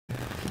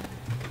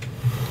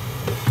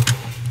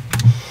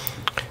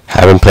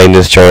haven't played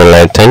this genre in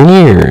like 10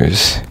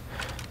 years.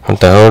 What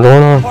the hell is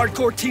going on?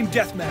 Hardcore team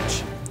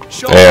deathmatch.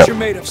 Show Yeah. what you're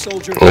made of,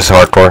 soldier. It's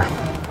hardcore.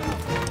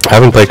 I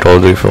haven't played Call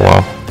of Duty for a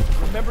while.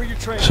 Remember your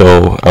training.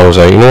 So I was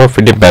like, you know what,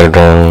 forget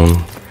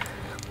Battleground.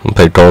 I'll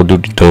play Call of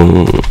Duty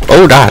Doom.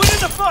 Oh, that! Put in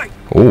the fight.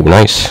 Ooh,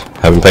 nice.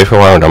 Haven't played for a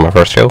while, done my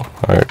first kill.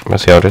 Alright,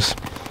 let's see how it is.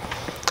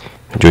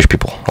 Jewish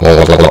people.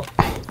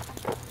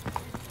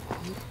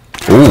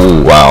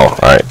 Ooh, wow.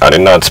 Alright, I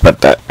did not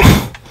expect that.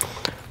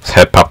 His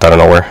head popped out of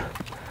nowhere.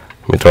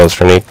 Let me throw this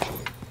grenade.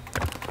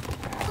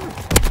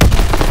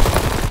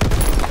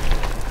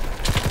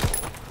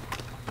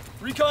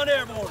 Recon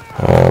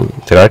airborne.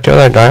 Did I kill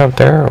that guy up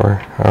there,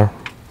 or? I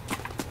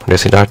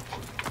guess he died.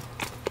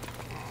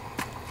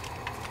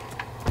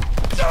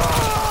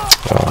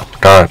 Oh,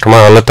 God, come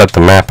on, I looked at the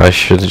map. I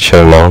should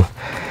have known.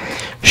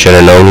 Should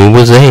have known he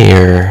was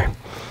there.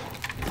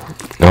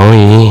 Oh,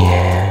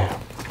 yeah.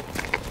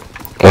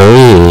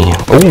 Oh,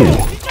 yeah. Ooh.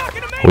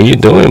 What you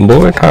doing,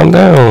 boy? Calm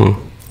down.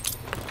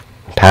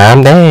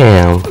 Calm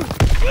down.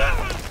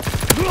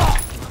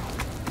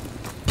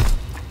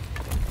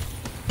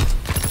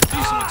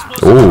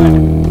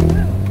 Ooh.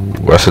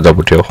 That's a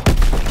double kill.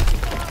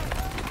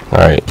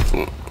 Alright.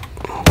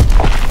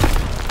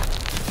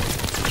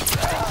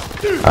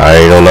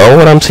 I don't know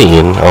what I'm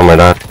seeing. Oh my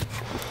god.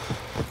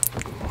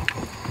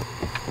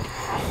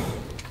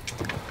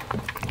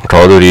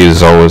 Call of Duty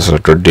is always a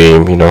good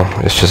game, you know.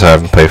 It's just I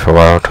haven't played for a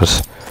while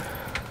because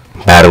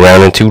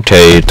Battleground and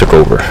 2K took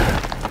over.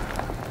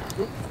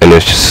 And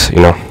it's just,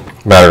 you know,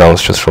 Battleground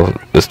is just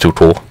it's too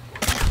cool.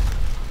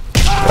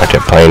 I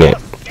kept playing it.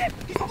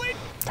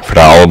 I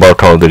forgot all about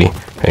Call of Duty.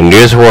 And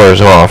Gears of War as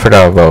well. I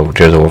forgot about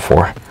Gears of War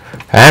 4.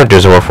 I have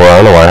Gears of War 4. I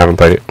don't know why I haven't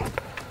played it.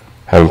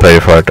 I haven't played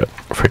it for like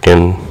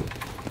freaking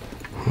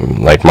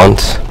like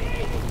months.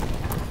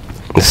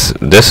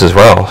 This as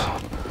well.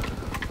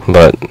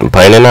 But I'm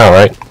playing it now,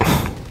 right?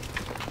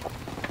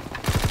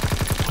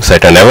 It's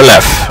like I never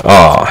left.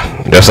 Oh,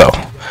 just so.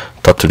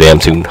 Talk too damn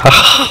soon.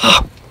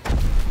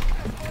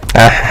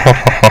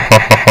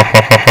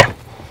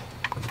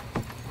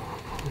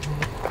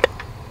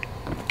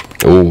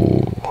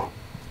 Ooh.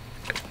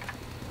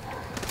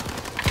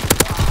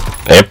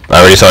 Yep, I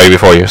already saw you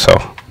before you, so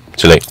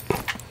too late.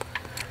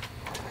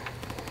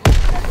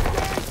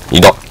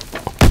 You don't.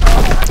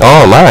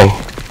 Oh my!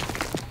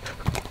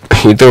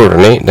 He threw a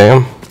grenade,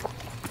 damn.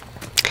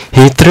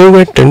 He threw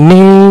a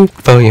grenade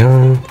for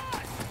you.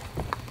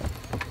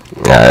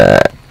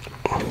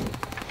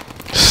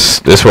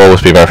 This will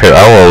always be my favorite.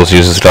 I will always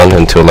use this gun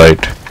until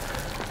like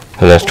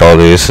the next Call of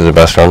Duty. This is the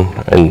best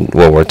gun in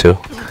World War II.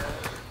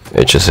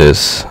 It just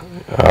is.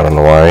 I don't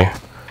know why.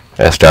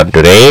 It's got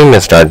good aim.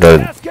 It's got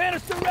good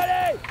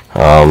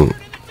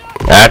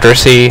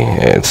accuracy.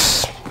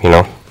 It's, you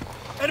know,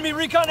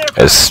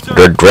 it's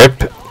good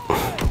grip.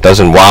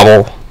 Doesn't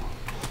wobble.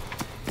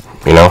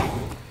 You know,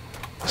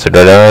 it's a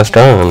good ass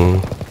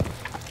gun.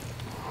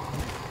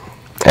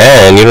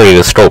 And you don't need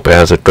a scope. It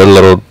has a good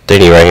little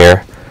thingy right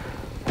here,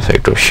 so you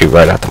can shoot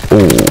right at them.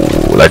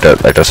 Ooh, like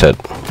I said.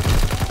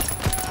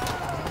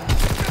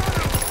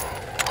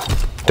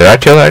 Did I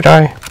kill that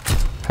guy?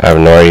 I have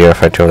no idea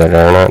if I killed that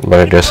guy or not, but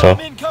I guess so.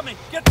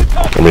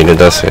 I mean, it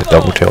does say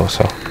double kill,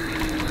 so.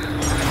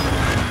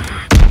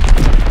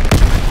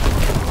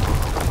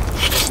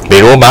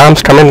 Beetle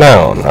bombs coming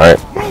down. Alright.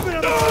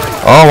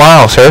 Oh,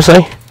 wow.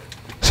 Seriously?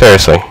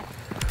 Seriously.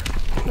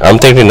 I'm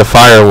thinking the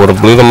fire would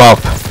have blew them up.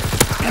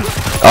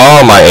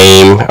 Oh, my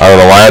aim. I don't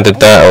know why I did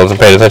that. I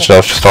wasn't paying attention. I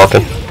was just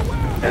talking.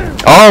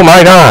 Oh,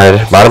 my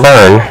God. About to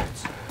burn.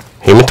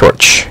 Human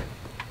Torch.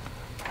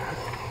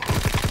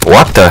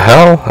 What the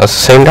hell? That's the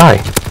same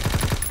guy.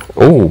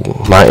 Ooh,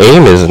 my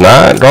aim is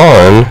not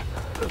gone.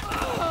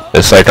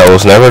 It's like I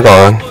was never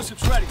gone.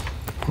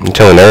 I'm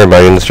telling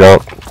everybody in this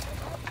jump.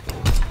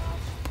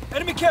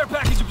 Enemy care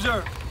package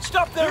observed.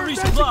 Stop there,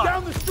 resupply.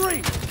 Down the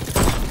street.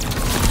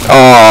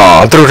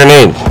 Oh, I threw a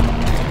grenade.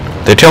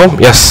 Did I kill him?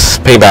 Yes,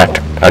 payback.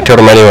 I killed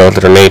him anyway with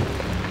a grenade.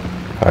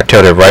 I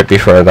killed it right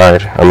before I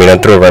died. I mean, I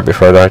threw it right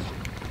before I died.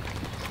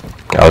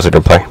 That was a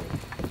good play.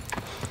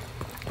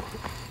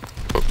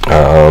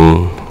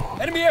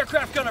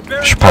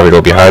 Should probably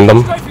go behind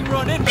them.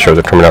 I'm sure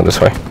they're coming out this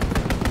way.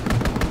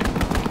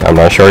 I'm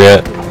not sure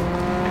yet.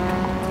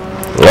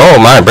 Oh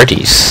my,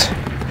 Brickies.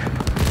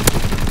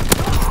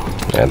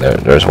 Yeah,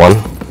 there's one.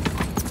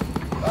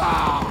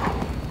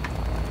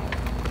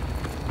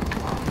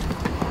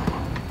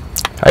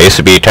 I used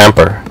to be a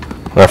camper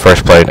when I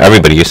first played.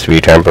 Everybody used to be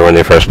a camper when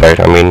they first played.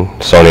 I mean,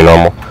 it's only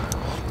normal.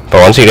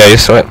 But once you get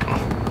used to it,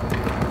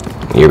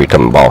 you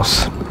become a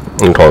boss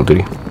in Call of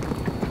Duty.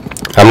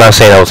 I'm not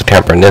saying I was a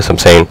camper in this. I'm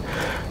saying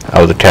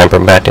I was a camper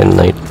back in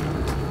like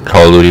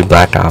Call of Duty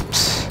Black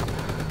Ops,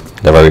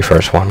 the very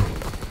first one.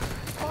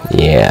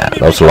 Yeah,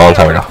 that was a long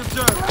time ago.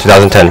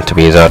 2010 to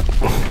be exact.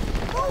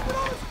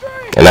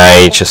 And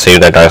I just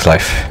saved that guy's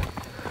life.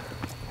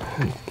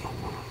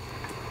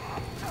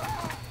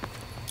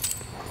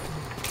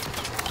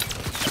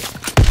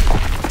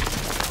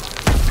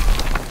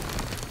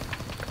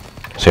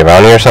 Is he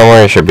around here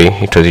somewhere? He should be,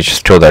 because he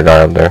just killed that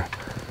guy up there.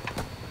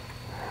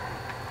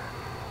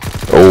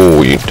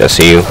 Oh, I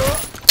see you.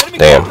 Enemy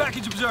Damn. care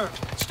package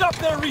observed. Stop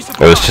there,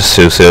 resupply. It was just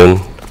too soon.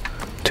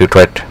 Too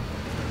quick.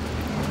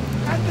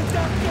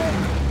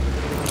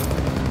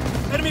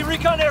 Enemy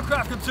recon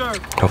aircraft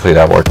observed. Hopefully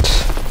that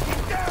works.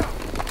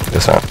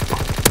 Guess not.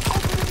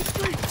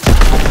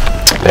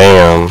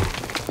 Damn.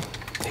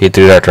 He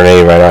threw that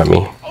grenade right at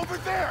me.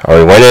 Are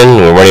we winning?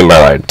 We're winning by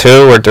like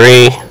 2 or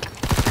 3.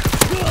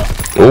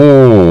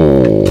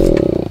 Ooh.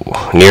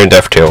 Near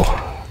death kill.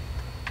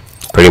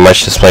 Pretty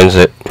much explains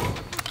it.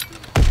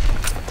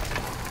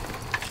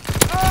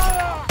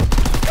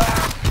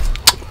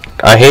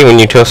 I hate when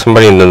you kill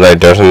somebody and then like,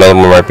 there's another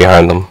one right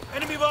behind them.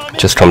 It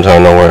just comes out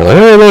of nowhere. Like,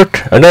 hey look,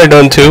 I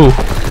done too.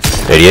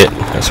 Idiot.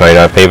 That's why you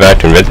gotta pay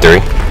back in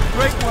victory.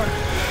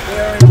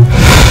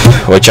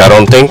 Which I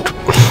don't think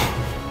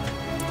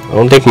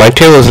my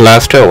kill was the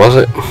last kill, was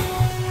it?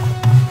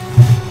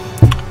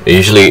 It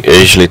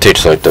usually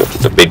takes like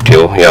the big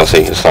kill. Yeah,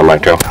 see, it's not my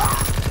kill.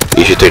 It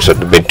usually takes like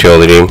the big kill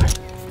of the game.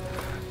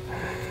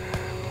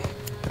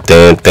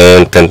 Dun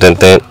dun dun dun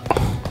dun.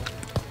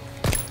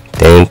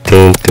 Dun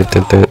dun dun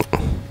dun dun.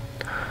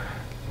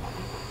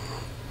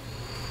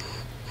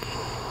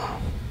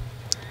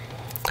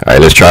 Alright,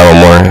 let's try one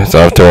more. So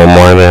after one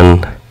more,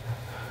 then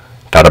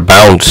gotta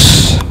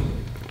bounce.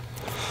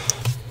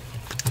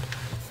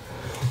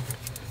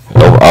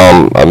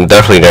 I'm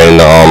definitely getting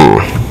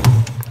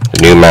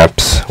the new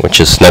maps, which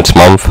is next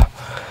month,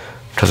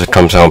 because it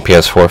comes out on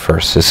PS4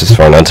 first. This is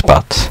for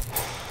Netspots.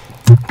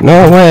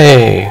 No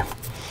way.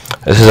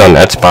 This is on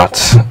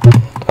Netspots.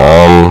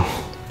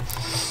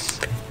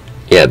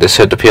 Yeah, this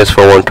hit the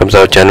PS4 one comes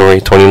out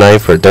January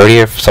 29th or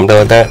 30th, something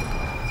like that,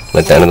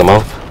 like the end of the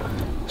month.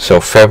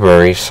 So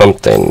February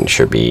something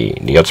should be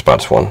the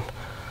Netspots one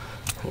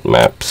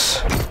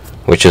maps,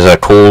 which is a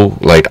cool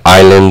like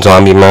island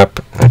zombie map.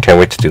 I can't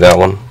wait to do that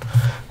one.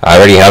 I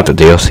already have the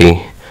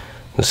DLC,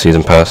 the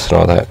season pass and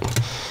all that.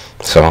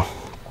 So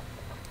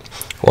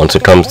once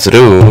it comes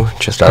through,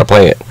 just gotta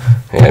play it.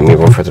 Yeah, let me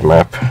go for the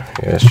map.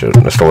 Yeah,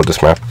 let's go with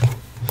this map.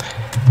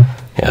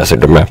 Yeah, that's a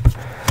good map.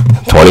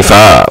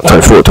 25,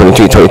 24,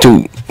 23,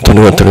 22,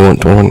 21, 31,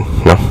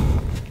 21. No.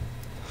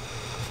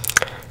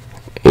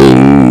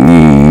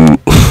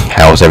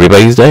 How's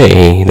everybody's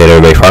day? Did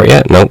everybody fart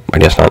yet? Nope, I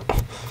guess not.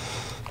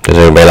 Does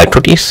everybody like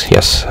cookies?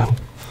 Yes.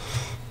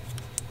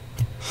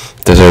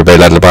 Does everybody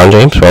like LeBron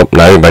James? Well,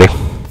 not everybody.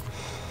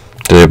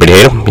 Does everybody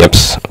hate him? Yep.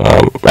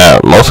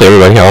 Mostly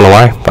everybody. I don't know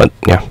why, but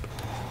yeah.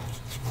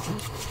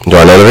 Do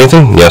I know the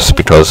reason? Yes,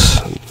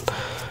 because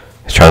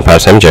he's trying to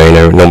pass MJ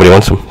and nobody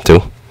wants him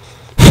to.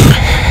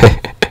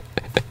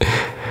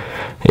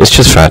 It's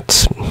just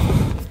facts.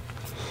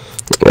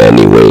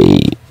 Anyway,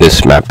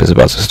 this map is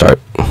about to start.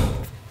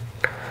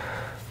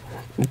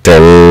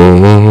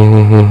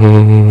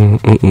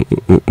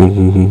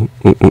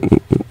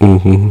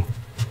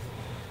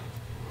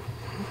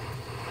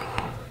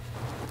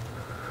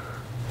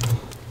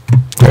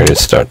 Ready to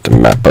start the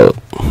map up.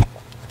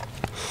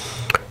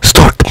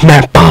 Start the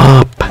map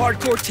up.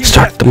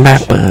 Start the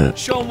map up.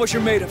 Show them what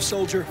you're made of,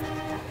 soldier.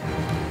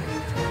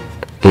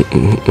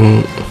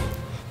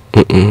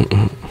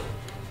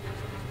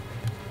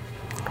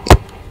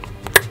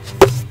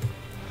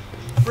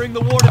 Bring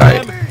the war to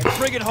them.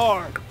 Bring it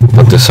hard.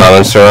 Put the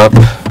silencer up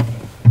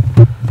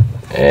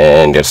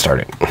and get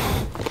started.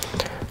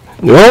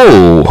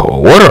 Whoa,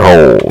 water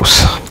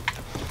holes.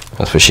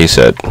 That's what she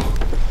said.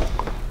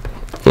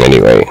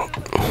 Anyway,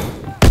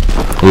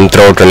 I'm gonna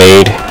throw a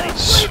grenade.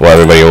 That's what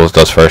everybody else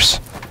does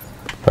first,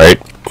 right?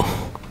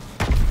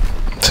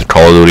 It's a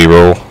Call of Duty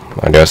rule,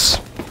 I guess,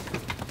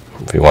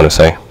 if you want to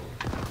say.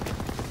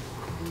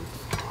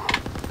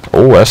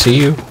 Oh, I see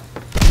you.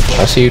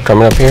 I see you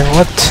coming up here.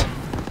 What?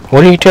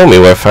 What are you telling me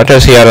with? I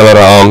just he had a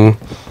little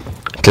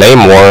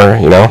claymore,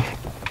 you know.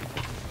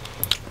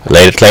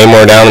 Laid a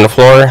claymore down on the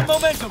floor.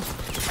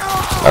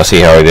 I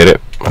see how he did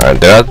it. I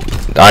got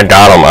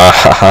him.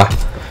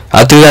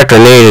 I threw that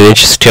grenade and it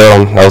just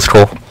killed him. That was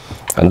cool.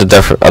 I did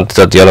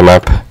that the other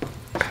map.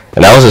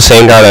 And that was the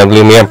same guy that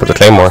blew me up with the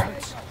claymore.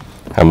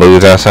 I blew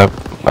his ass up.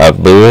 I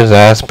blew his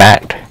ass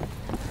back.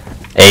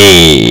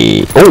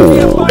 Hey.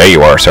 Oh, there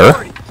you are,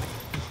 sir.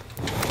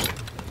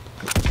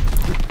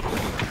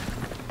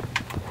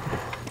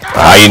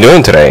 How you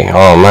doing today?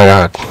 Oh my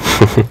god.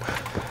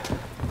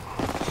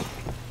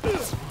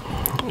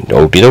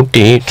 Okie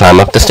dokie. Climb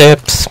up the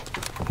steps.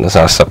 That's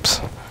not steps.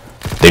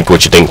 Think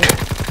what you think.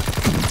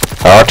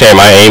 Okay,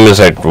 my aim is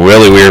like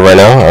really weird right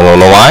now. I don't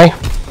know why.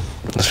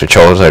 This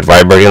controller is like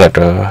vibrating like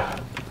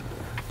a...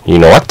 You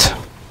know what?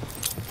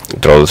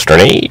 Throw this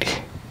grenade.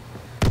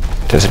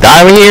 There's a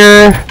guy over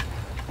here.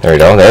 There we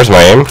go. There's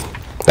my aim.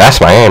 That's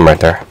my aim right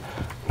there.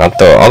 Not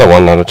the other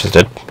one that I just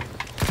did.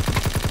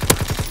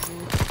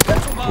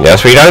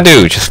 That's what you gotta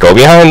do. Just go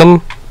behind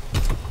them.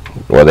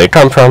 Where they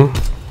come from.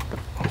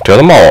 To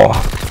them all.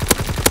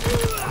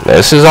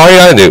 This is all you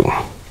gotta do.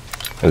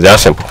 It's that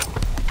simple.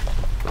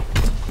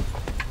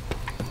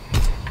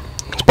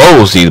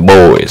 Expose these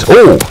boys.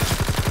 Oh!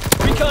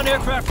 Recon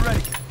aircraft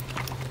ready.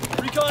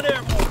 Recon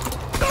airborne.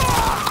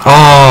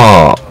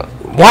 Oh!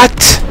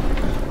 What?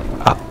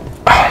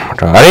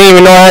 I didn't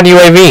even know I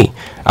UAV.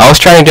 I was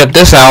trying to get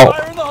this out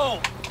Fire in the hole.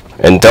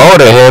 and throw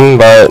it at him,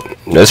 but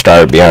this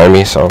started behind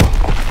me, so.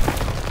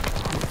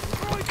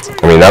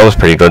 I mean, that was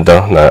pretty good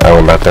though. I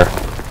went back there.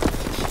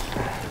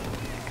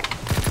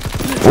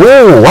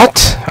 Whoa,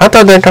 what? I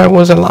thought that guy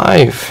was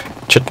alive.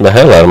 Chipped the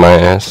hell out of my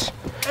ass.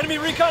 Enemy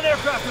recon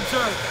aircraft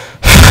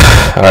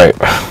observed. Alright.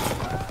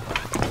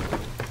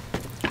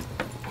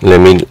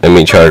 Let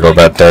me try to go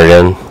back there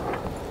again.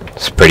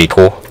 It's pretty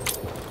cool.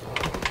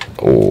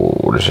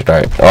 Oh, there's a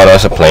guy. Oh,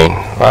 that's a plane.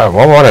 Wow,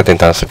 why would I think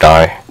that's a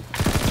guy?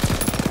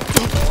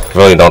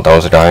 Really don't that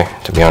was a guy,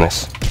 to be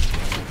honest.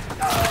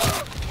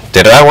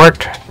 Did that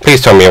work?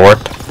 Please tell me it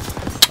worked.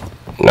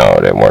 No,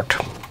 it didn't work.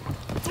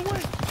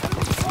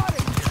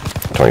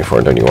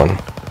 24-31.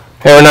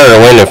 Hey, we're not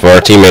gonna win if our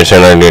teammates are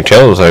not doing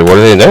kills. Like, what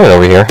are they doing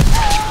over here?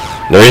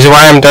 The reason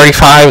why I'm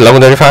 35,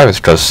 level 35, is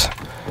because,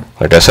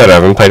 like I said, I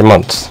haven't played in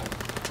months.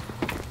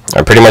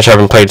 I pretty much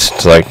haven't played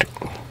since, like,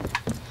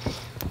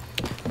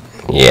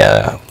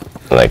 yeah,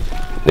 like,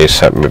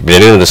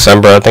 beginning of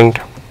December, I think.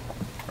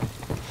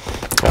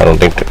 I don't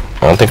think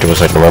it was,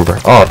 like, November.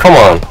 Oh, come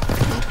on.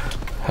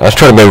 I was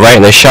trying to be right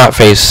in the shot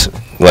face,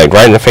 like,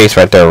 right in the face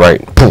right there,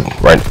 right, boom,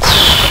 right.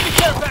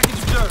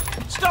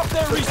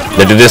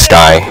 Look at this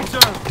guy.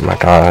 Oh my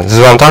god, this is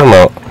what I'm talking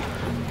about.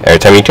 Every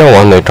time you kill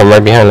one, they come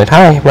right behind, like,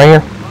 hi, right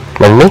here.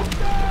 Remember me?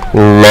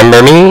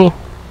 Remember me?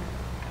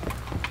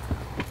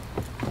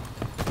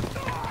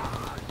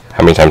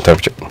 How many times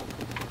have you?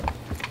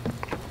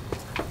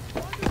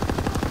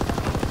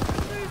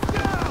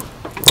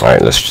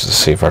 Alright, let's just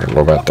see if I can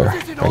go back there.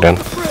 Again.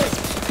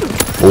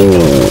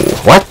 Ooh,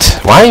 what?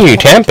 Why are you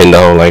camping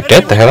though? Like,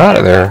 get the hell out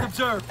of there.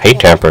 Hate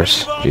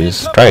campers.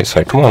 Jesus Christ,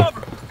 like, come on.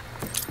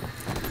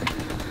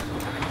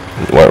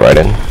 Went right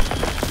in.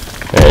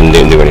 And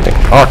didn't do anything.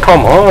 Oh,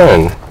 come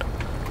on.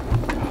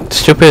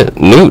 Stupid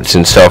newts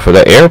and stuff for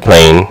the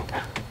airplane.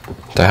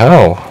 What the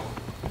hell?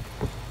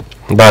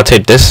 I'm about to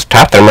take this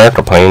Captain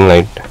America plane,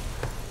 like,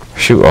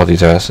 shoot all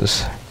these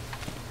asses.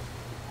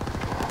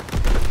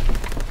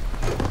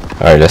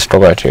 Alright, let's go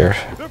back here.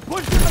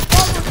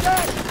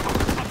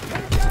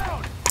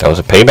 That was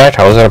a payback?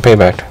 How was that a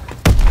payback?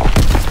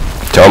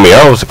 Tell me,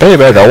 oh, it was a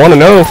payback. I want to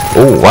know.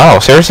 Oh, wow.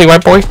 Seriously,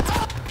 white boy?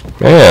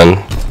 Man.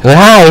 He's like,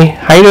 hi.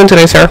 How you doing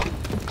today, sir?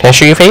 Can I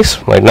shoot your face?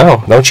 Like,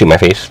 no. Don't shoot my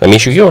face. Let me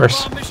shoot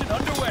yours.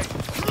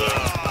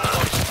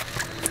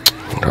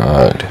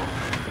 God.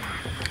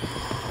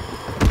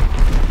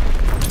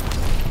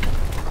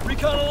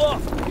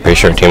 Pretty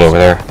sure team over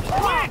there.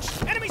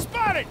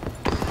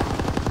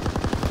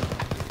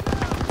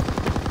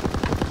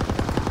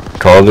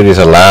 Call of Duty is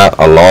a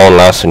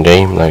long-lasting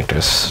game like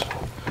this.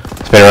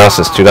 It's been around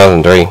since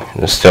 2003.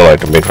 It's still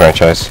like a big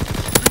franchise.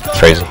 It's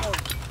crazy.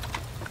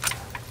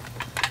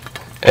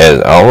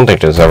 And I don't think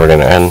this is ever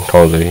gonna end.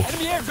 Call of Duty.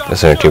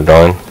 It's gonna keep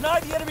going.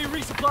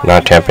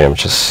 Not camping. I'm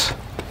just.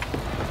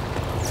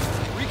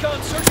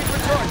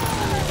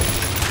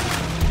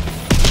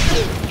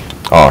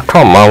 Oh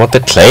come on with the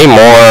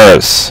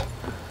claymores!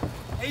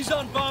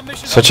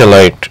 Such a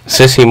like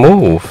sissy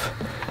move.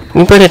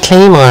 You put a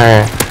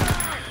claymore.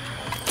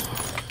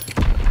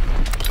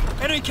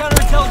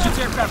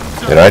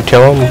 Did I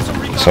kill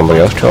him?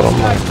 Somebody else killed him.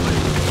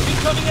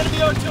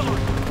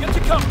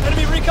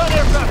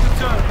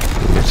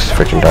 This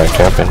freaking guy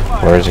camping.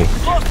 Where is he?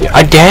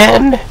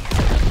 Again?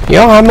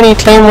 Yo, how many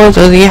claymores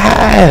does he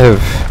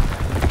have?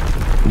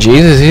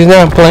 Jesus, he's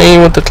not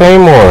playing with the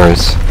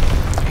claymores.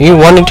 He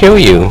want to kill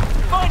you.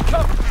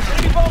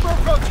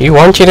 He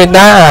wants you to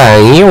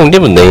die. He don't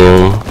give a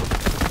damn.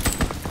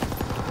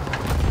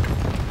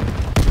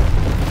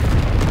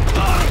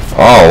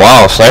 Oh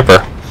wow,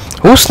 sniper.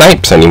 Who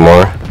snipes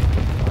anymore?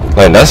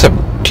 Like,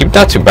 keep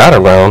that to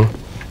Battleground.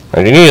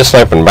 Like, you need a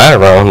sniper in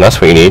Battleground, that's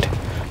what you need.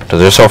 Because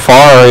they're so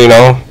far, you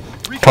know.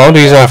 Call of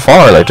Duty's not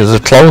far, like, there's a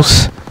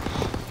close,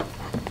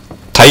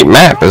 tight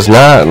map. It's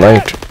not,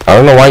 like, I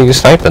don't know why you're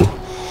sniping.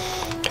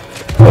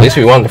 At least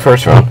we won the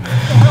first round.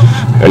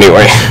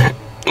 Anyway,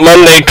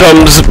 Monday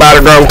comes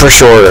Battleground for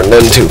sure, and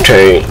then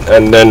 2K,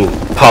 and then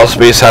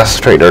possibly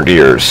Assassin's Creed or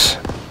Gears.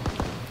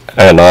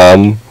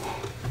 And,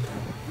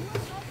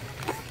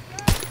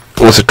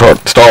 what's it called?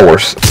 Star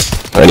Wars.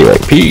 Anyway,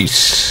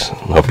 peace.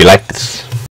 Hope you like this.